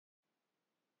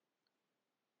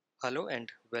Hello and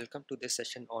welcome to this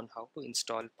session on how to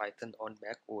install Python on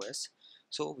Mac OS.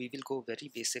 So we will go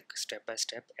very basic step by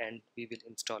step and we will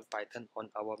install Python on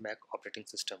our Mac operating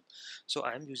system. So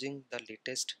I am using the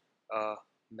latest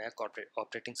Mac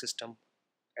operating system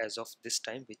as of this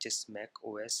time, which is Mac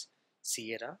OS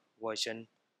Sierra version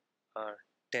uh,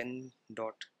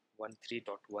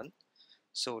 10.13.1.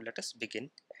 So let us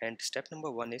begin, and step number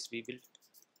one is we will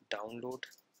download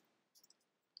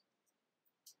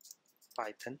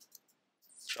Python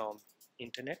from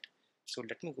internet. So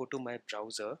let me go to my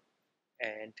browser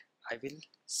and I will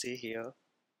say here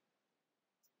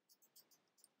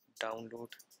download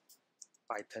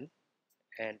Python,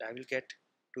 and I will get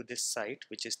to this site,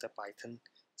 which is the Python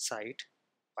site,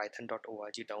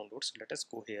 python.org download. So let us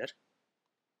go here,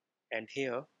 and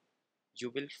here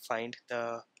you will find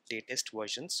the latest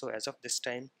version. So as of this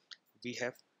time we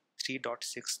have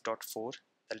 3.6.4,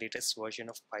 the latest version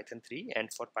of Python 3,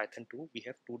 and for Python 2 we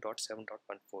have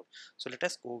 2.7.14. so let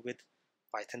us go with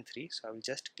Python 3. So I will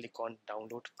just click on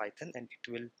download Python and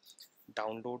it will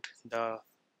download the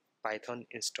Python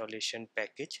installation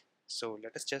package. So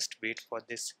let us just wait for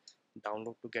this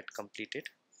download to get completed.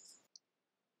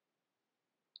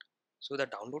 So the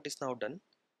download is now done.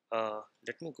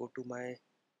 Let me go to my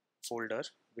folder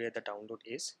where the download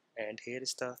is, and here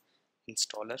is the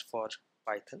installer for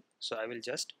Python. So I will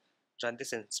just run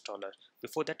this installer.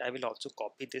 Before that I will also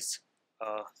copy this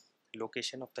uh,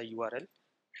 location of the URL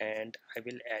and I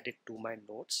will add it to my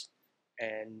notes,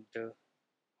 and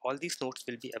all these notes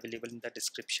will be available in the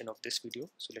description of this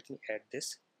video. So let me add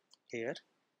this here,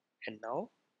 and now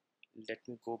let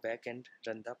me go back and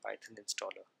run the Python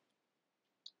installer.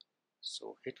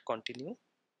 So hit continue,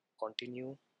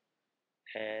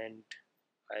 and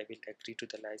I will agree to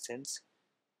the license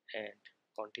and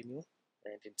continue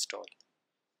and install.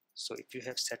 So if you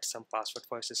have set some password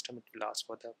for your system, it will ask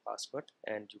for the password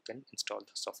and you can install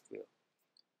the software.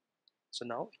 So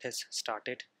now it has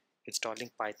started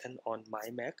installing Python on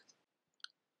my Mac.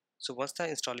 So once the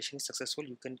installation is successful,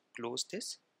 you can close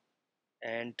this,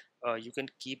 and you can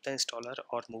keep the installer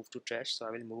or move to trash. So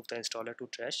I will move the installer to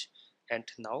trash,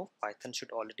 and now Python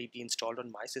should already be installed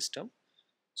on my system.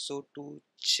 So to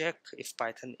check if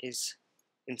Python is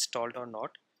installed or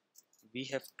not, we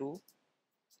have to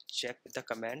check with the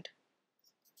command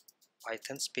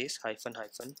python space hyphen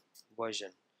hyphen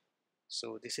version.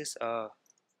 So this is a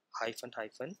hyphen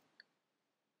hyphen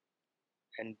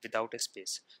and without a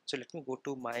space. So let me go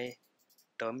to my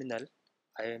terminal.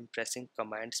 I am pressing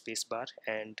command spacebar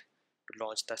and to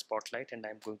launch the spotlight, and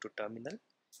I'm going to terminal,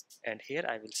 and here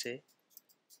I will say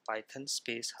python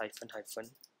space hyphen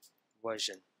hyphen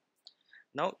version.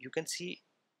 Now you can see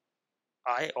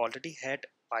I already had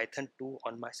Python 2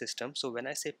 on my system. So when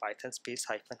I say python space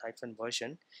hyphen hyphen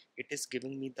version, it is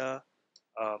giving me the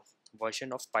uh,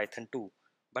 version of Python 2,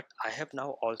 but I have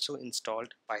now also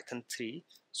installed Python 3.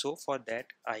 So for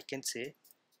that I can say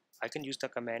I can use the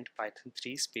command python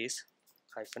 3 space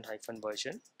hyphen hyphen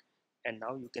version, and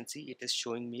now you can see it is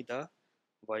showing me the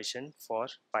version for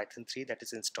Python 3 that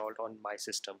is installed on my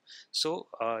system. So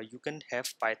you can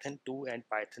have Python 2 and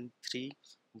Python 3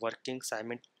 working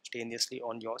simultaneously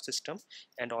on your system,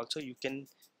 and also you can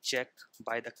check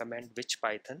by the command which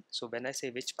Python. So when I say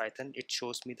which Python, it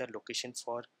shows me the location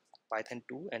for Python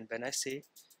 2, and when I say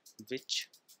which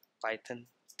Python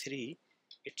 3,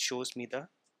 it shows me the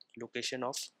location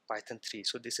of Python 3.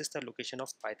 So this is the location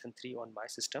of Python 3 on my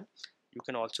system. You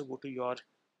can also go to your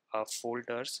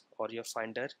folders or your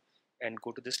finder and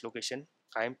go to this location.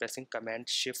 I am pressing command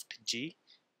shift G,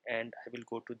 and I will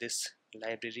go to this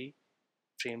library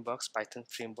frameworks, Python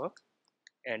framework,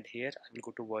 and here I will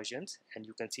go to versions, and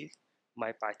you can see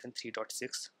my Python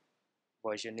 3.6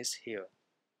 version is here.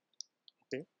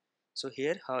 Okay, so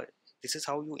here this is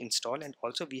how you install, and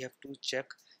also we have to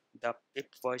check the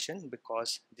pip version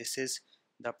because this is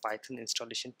the Python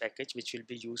installation package which will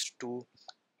be used to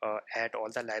add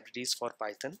all the libraries for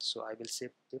Python. So I will say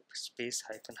pip space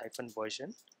hyphen hyphen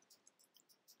version,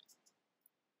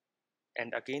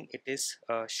 and again it is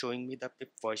showing me the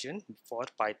pip version for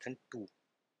Python 2,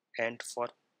 and for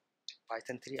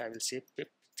Python 3 I will say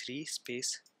pip 3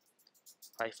 space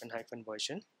hyphen hyphen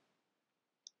version,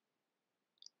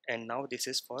 and now this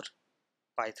is for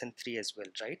Python 3 as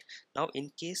well, right? Now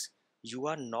in case you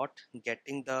are not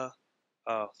getting the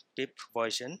pip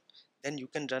version, then you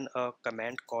can run a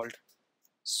command called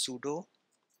sudo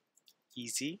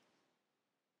easy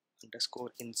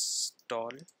underscore install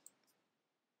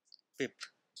pip.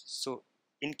 So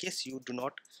in case you do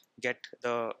not get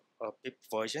the pip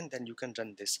version, then you can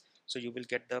run this, so you will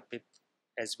get the pip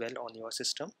as well on your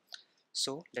system.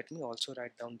 So let me also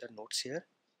write down the notes here.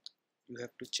 You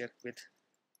have to check with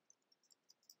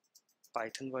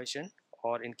Python version,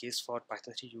 or in case for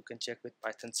Python 3 you can check with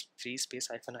Python 3 space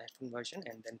hyphen hyphen version,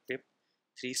 and then pip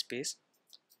 3 space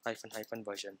hyphen hyphen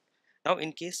version. Now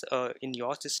in case in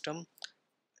your system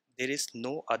there is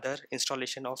no other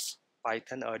installation of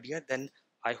Python earlier, then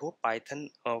I hope Python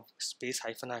space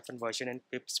hyphen hyphen version and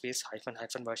pip space hyphen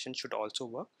hyphen version should also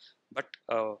work, but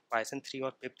Python 3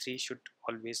 or pip 3 should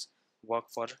always work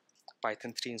for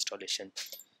Python 3 installation.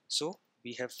 So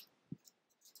we have,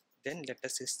 then let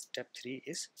us say step 3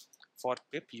 is for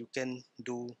pip you can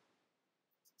do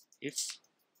if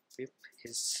pip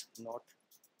is not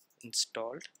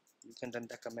installed, you can run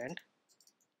the command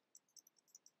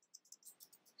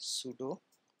sudo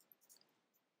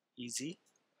easy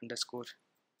underscore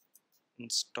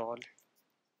install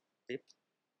pip,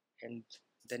 and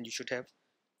then you should have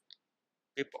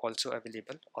pip also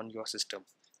available on your system.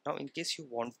 Now in case you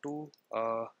want to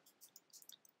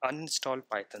uninstall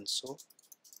Python, so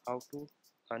how to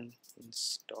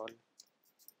uninstall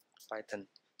Python?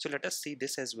 So let us see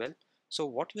this as well. So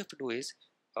what you have to do is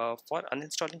for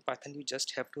uninstalling Python you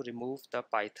just have to remove the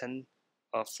Python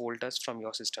folders from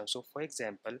your system. So for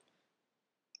example,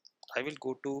 I will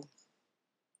go to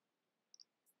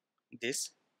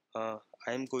this, I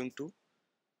am going to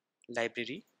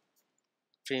library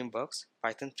frameworks,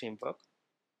 Python framework,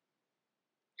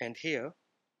 and here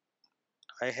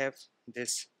I have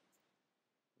this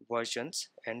versions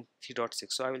and 3.6.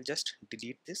 so I will just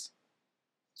delete this.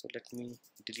 So let me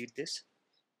delete this,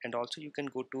 and also you can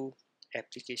go to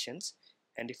applications,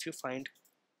 and if you find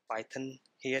Python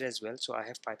here as well, so I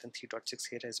have Python 3.6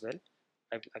 here as well,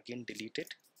 I will again delete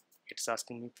it. It's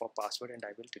asking me for password and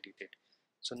I will delete it.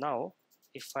 So now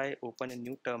if I open a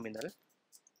new terminal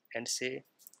and say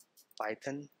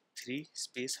Python 3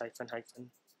 space hyphen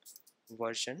hyphen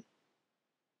version,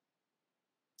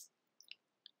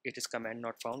 it is command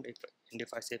not found. And if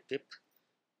I say pip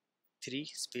 3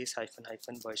 space hyphen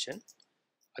hyphen version,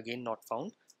 again not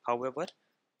found. However,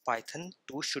 Python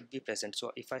 2 should be present.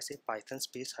 So if I say Python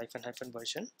space hyphen hyphen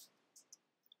version,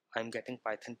 I'm getting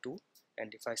Python 2,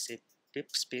 and if I say pip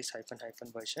space hyphen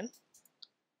hyphen version,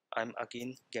 I'm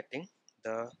again getting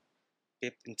the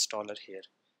pip installer here.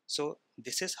 So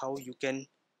this is how you can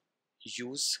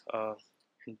use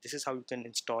this is how you can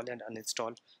install and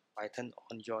uninstall Python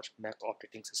on your Mac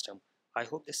operating system. I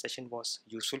hope this session was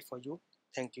useful for you.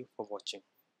 Thank you for watching.